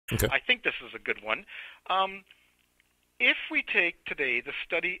Okay. I think this is a good one. If we take today the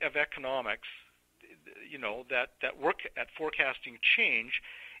study of economics, that work at forecasting change,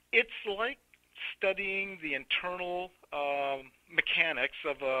 it's like studying the internal mechanics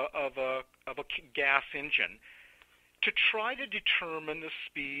of a gas engine to try to determine the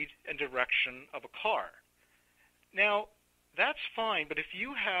speed and direction of a car. Now, that's fine, but if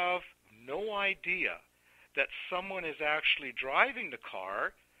you have no idea that someone is actually driving the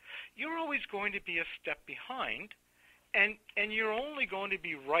car, you're always going to be a step behind, and you're only going to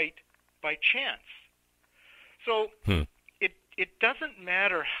be right by chance. So it doesn't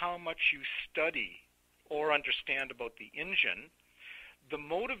matter how much you study or understand about the engine, the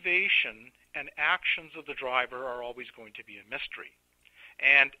motivation and actions of the driver are always going to be a mystery.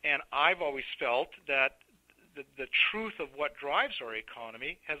 And I've always felt that the truth of what drives our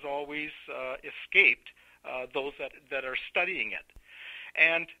economy has always escaped those that are studying it.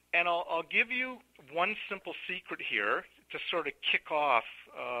 And I'll give you one simple secret here to sort of kick off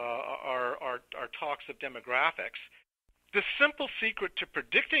our talks of demographics. The simple secret to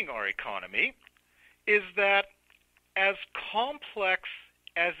predicting our economy is that as complex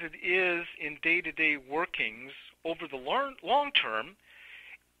as it is in day-to-day workings over the long term,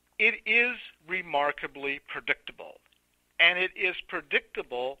 it is remarkably predictable. And it is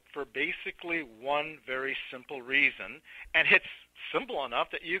predictable for basically one very simple reason, and it's simple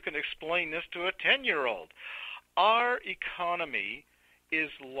enough that you can explain this to a 10-year-old. Our economy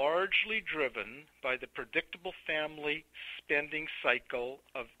is largely driven by the predictable family spending cycle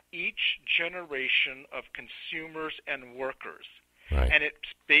of each generation of consumers and workers. Right. And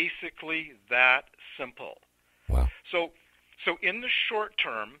it's basically that simple. Wow. So in the short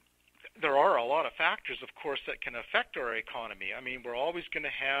term, there are a lot of factors, of course, that can affect our economy. I mean, we're always going to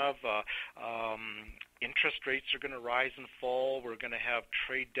have interest rates are going to rise and fall. We're going to have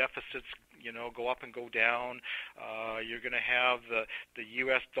trade deficits, go up and go down. You're going to have the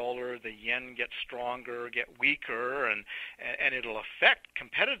U.S. dollar, the yen get stronger, get weaker, and it'll affect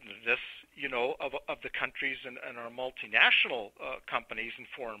competitiveness, of the countries and our multinational companies in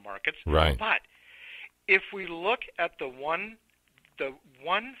foreign markets. Right. But if we look at the one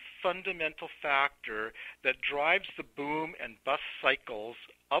fundamental factor that drives the boom and bust cycles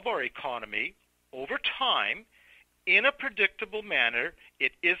of our economy over time in a predictable manner,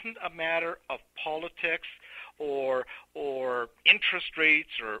 it isn't a matter of politics or interest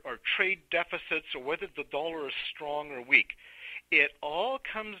rates or trade deficits or whether the dollar is strong or weak. It all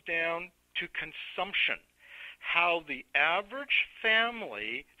comes down to consumption, how the average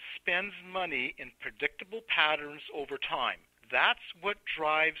family spends money in predictable patterns over time. That's what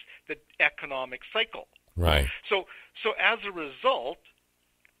drives the economic cycle. Right. So as a result,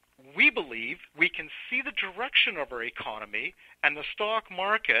 we believe we can see the direction of our economy and the stock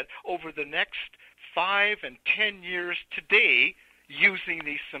market over the next 5 and 10 years today using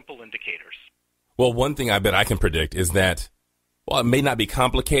these simple indicators. Well, one thing I bet I can predict is that, while it may not be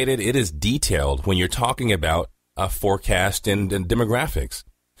complicated, it is detailed when you're talking about a forecast and demographics.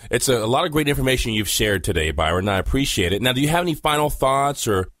 It's a lot of great information you've shared today, Byron, and I appreciate it. Now, do you have any final thoughts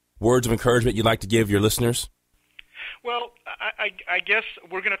or words of encouragement you'd like to give your listeners? Well, I guess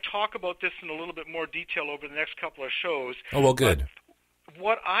we're going to talk about this in a little bit more detail over the next couple of shows. Oh, well, good. But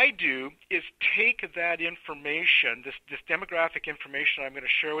what I do is take that information, this demographic information I'm going to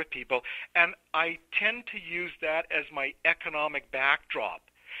share with people, and I tend to use that as my economic backdrop.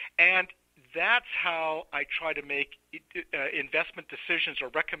 And that's how I try to make investment decisions or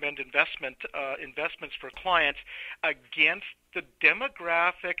recommend investments for clients against the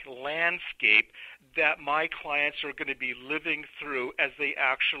demographic landscape that my clients are going to be living through as they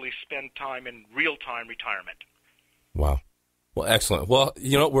actually spend time in real-time retirement. Wow. Well, excellent. Well,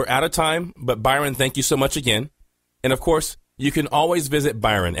 we're out of time, but Byron, thank you so much again. And, of course, you can always visit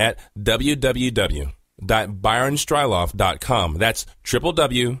Byron at www.byronstriloff.com. That's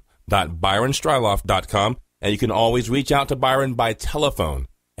www.byronstriloff.com. And you can always reach out to Byron by telephone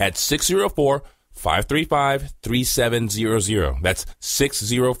at 604-535-3700. That's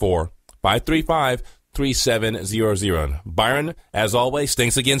 604-535-3700. Byron, as always,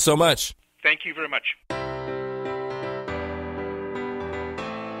 thanks again so much. Thank you very much.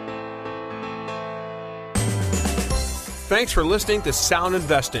 Thanks for listening to Sound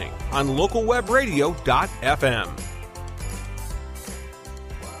Investing on localwebradio.fm.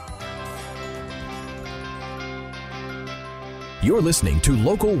 You're listening to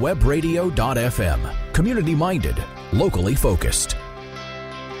localwebradio.fm. Community-minded, locally focused.